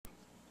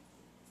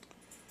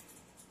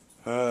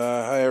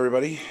Hi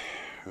everybody.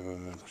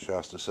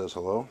 Shasta says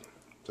hello.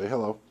 Say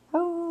hello.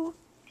 Oh,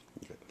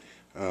 Okay.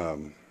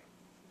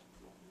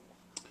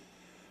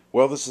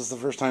 Well, this is the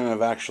first time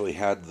I've actually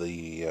had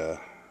the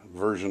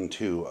version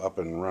 2 up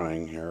and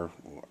running here.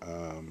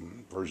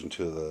 Version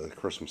 2 of the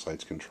Christmas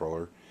Lights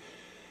controller.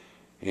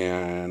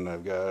 And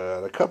I've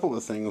got a couple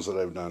of things that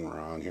I've done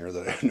wrong here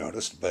that I've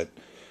noticed, but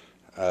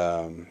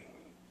um,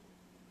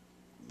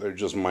 they're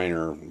just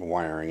minor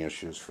wiring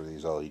issues for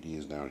these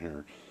LEDs down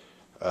here.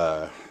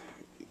 Uh,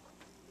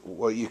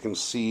 what you can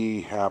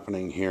see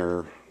happening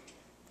here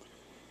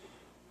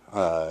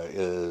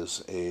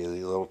is a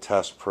little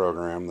test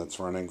program that's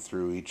running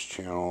through each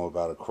channel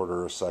about a quarter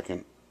of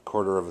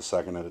a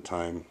second at a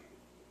time,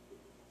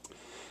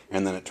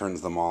 and then it turns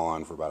them all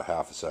on for about a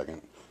half a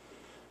second,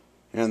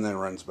 and then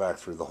runs back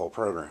through the whole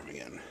program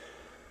again.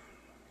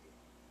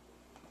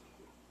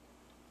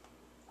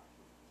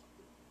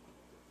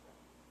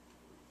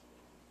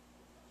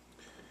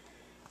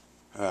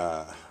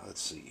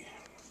 Let's see.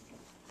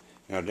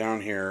 Now down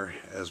here,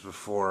 as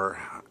before,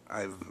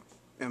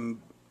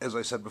 as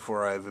I said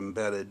before, I've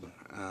embedded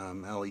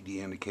LED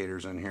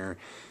indicators in here.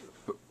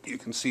 You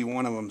can see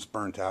one of them's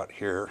burnt out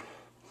here,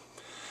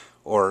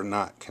 or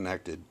not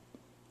connected.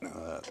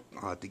 I'll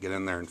have to get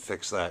in there and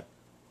fix that.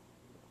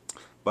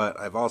 But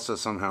I've also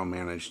somehow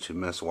managed to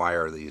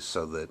miswire these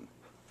so that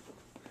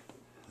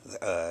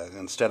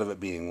instead of it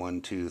being 1,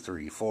 2,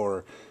 3,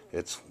 4,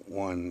 it's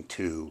 1,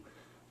 2,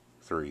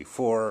 3,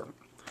 4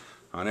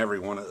 on every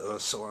one of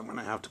those. So I'm going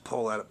to have to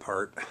pull that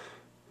apart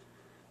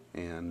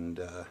and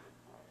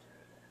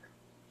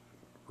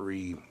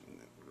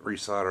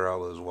resolder all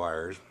those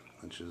wires,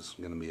 which is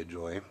going to be a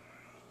joy.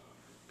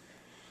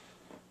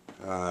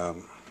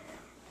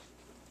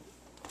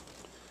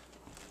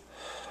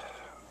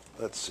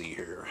 Let's see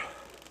here.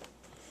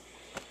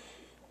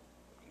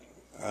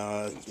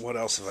 What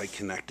else have I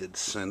connected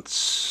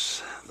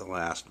since the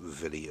last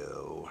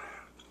video?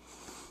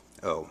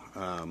 Oh,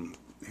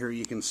 here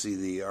you can see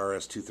the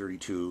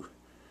RS232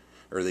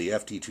 or the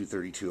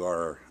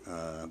FT232R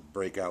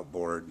breakout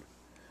board,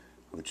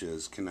 which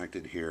is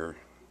connected here.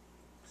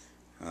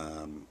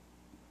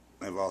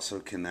 I've also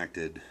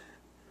connected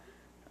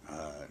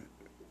a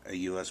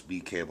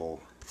USB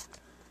cable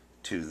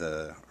to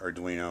the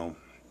Arduino,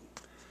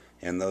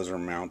 and those are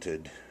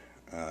mounted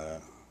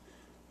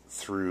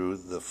through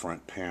the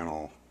front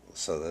panel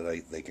so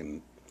that they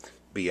can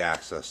be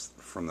accessed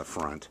from the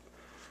front.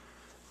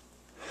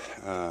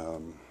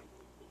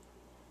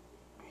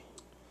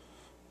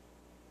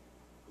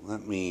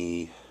 Let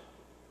me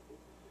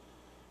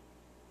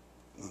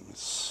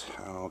see,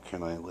 how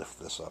can I lift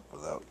this up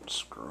without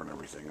screwing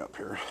everything up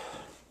here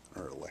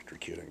or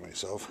electrocuting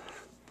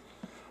myself?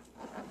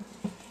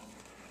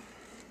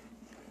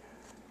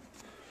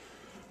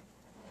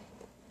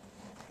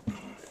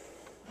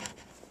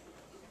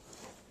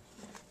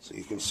 So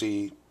you can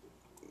see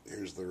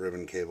here's the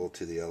ribbon cable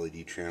to the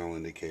LED channel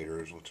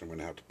indicators, which I'm going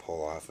to have to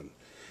pull off and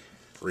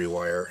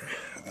rewire.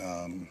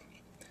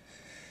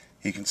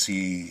 You can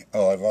see,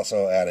 I've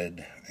also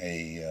added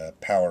a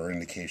power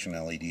indication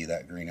LED,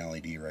 that green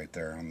LED right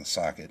there on the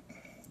socket,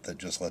 that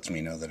just lets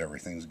me know that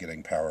everything's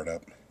getting powered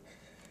up.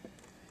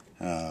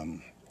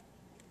 The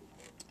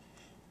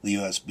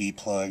USB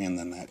plug, and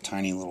then that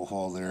tiny little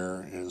hole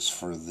there is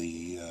for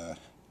the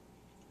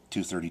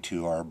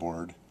 232R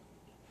board.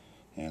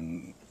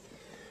 And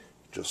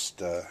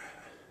just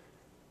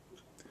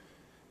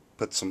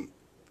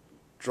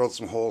drilled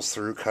some holes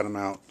through, cut them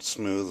out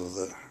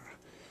smooth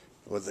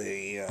with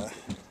a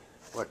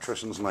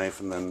electrician's knife,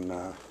 and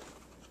then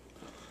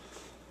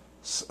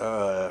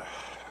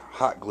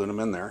hot glued them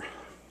in there.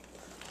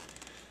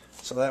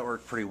 So that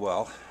worked pretty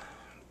well.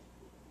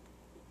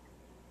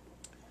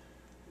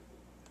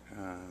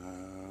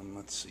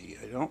 Let's see,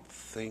 I don't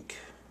think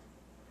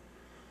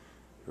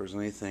there was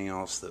anything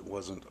else that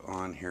wasn't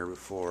on here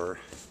before.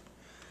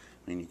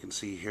 I mean, you can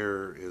see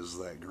here is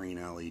that green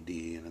LED,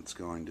 and it's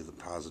going to the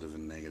positive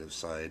and negative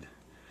side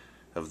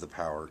of the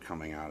power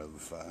coming out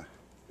of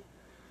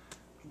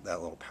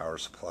that little power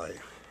supply.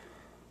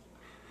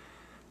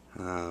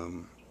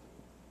 And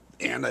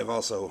I've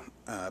also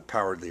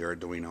powered the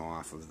Arduino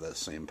off of the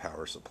same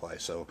power supply.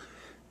 So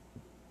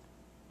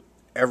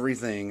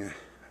everything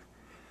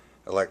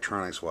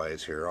electronics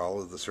wise here,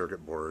 all of the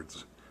circuit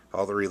boards,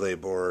 all the relay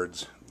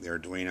boards, the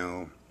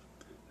Arduino,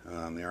 the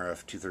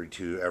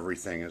RF232,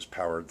 everything is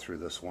powered through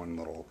this one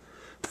little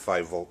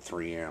 5 volt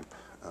 3 amp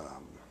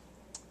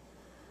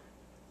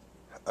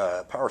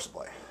power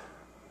supply.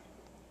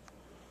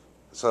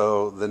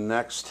 So the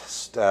next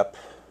step,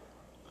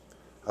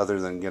 other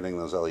than getting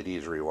those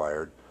LEDs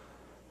rewired,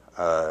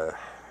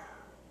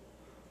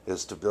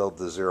 is to build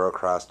the zero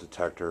cross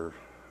detector,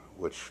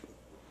 which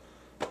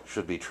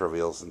should be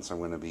trivial since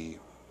I'm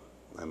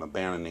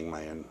abandoning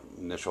my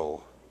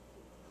initial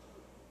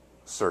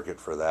circuit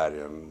for that,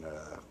 and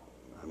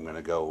I'm going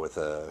to go with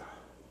an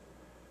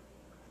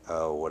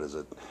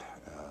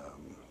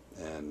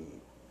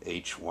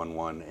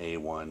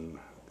H11A1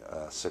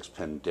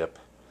 6-pin dip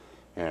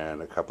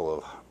and a couple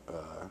of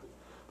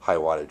high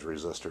wattage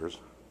resistors.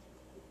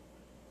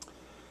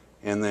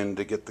 and then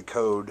to get the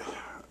code,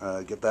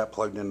 get that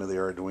plugged into the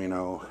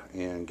Arduino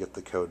and get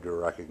the code to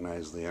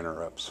recognize the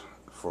interrupts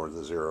for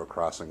the zero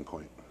crossing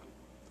point.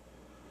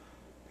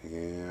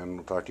 And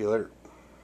we'll talk to you later.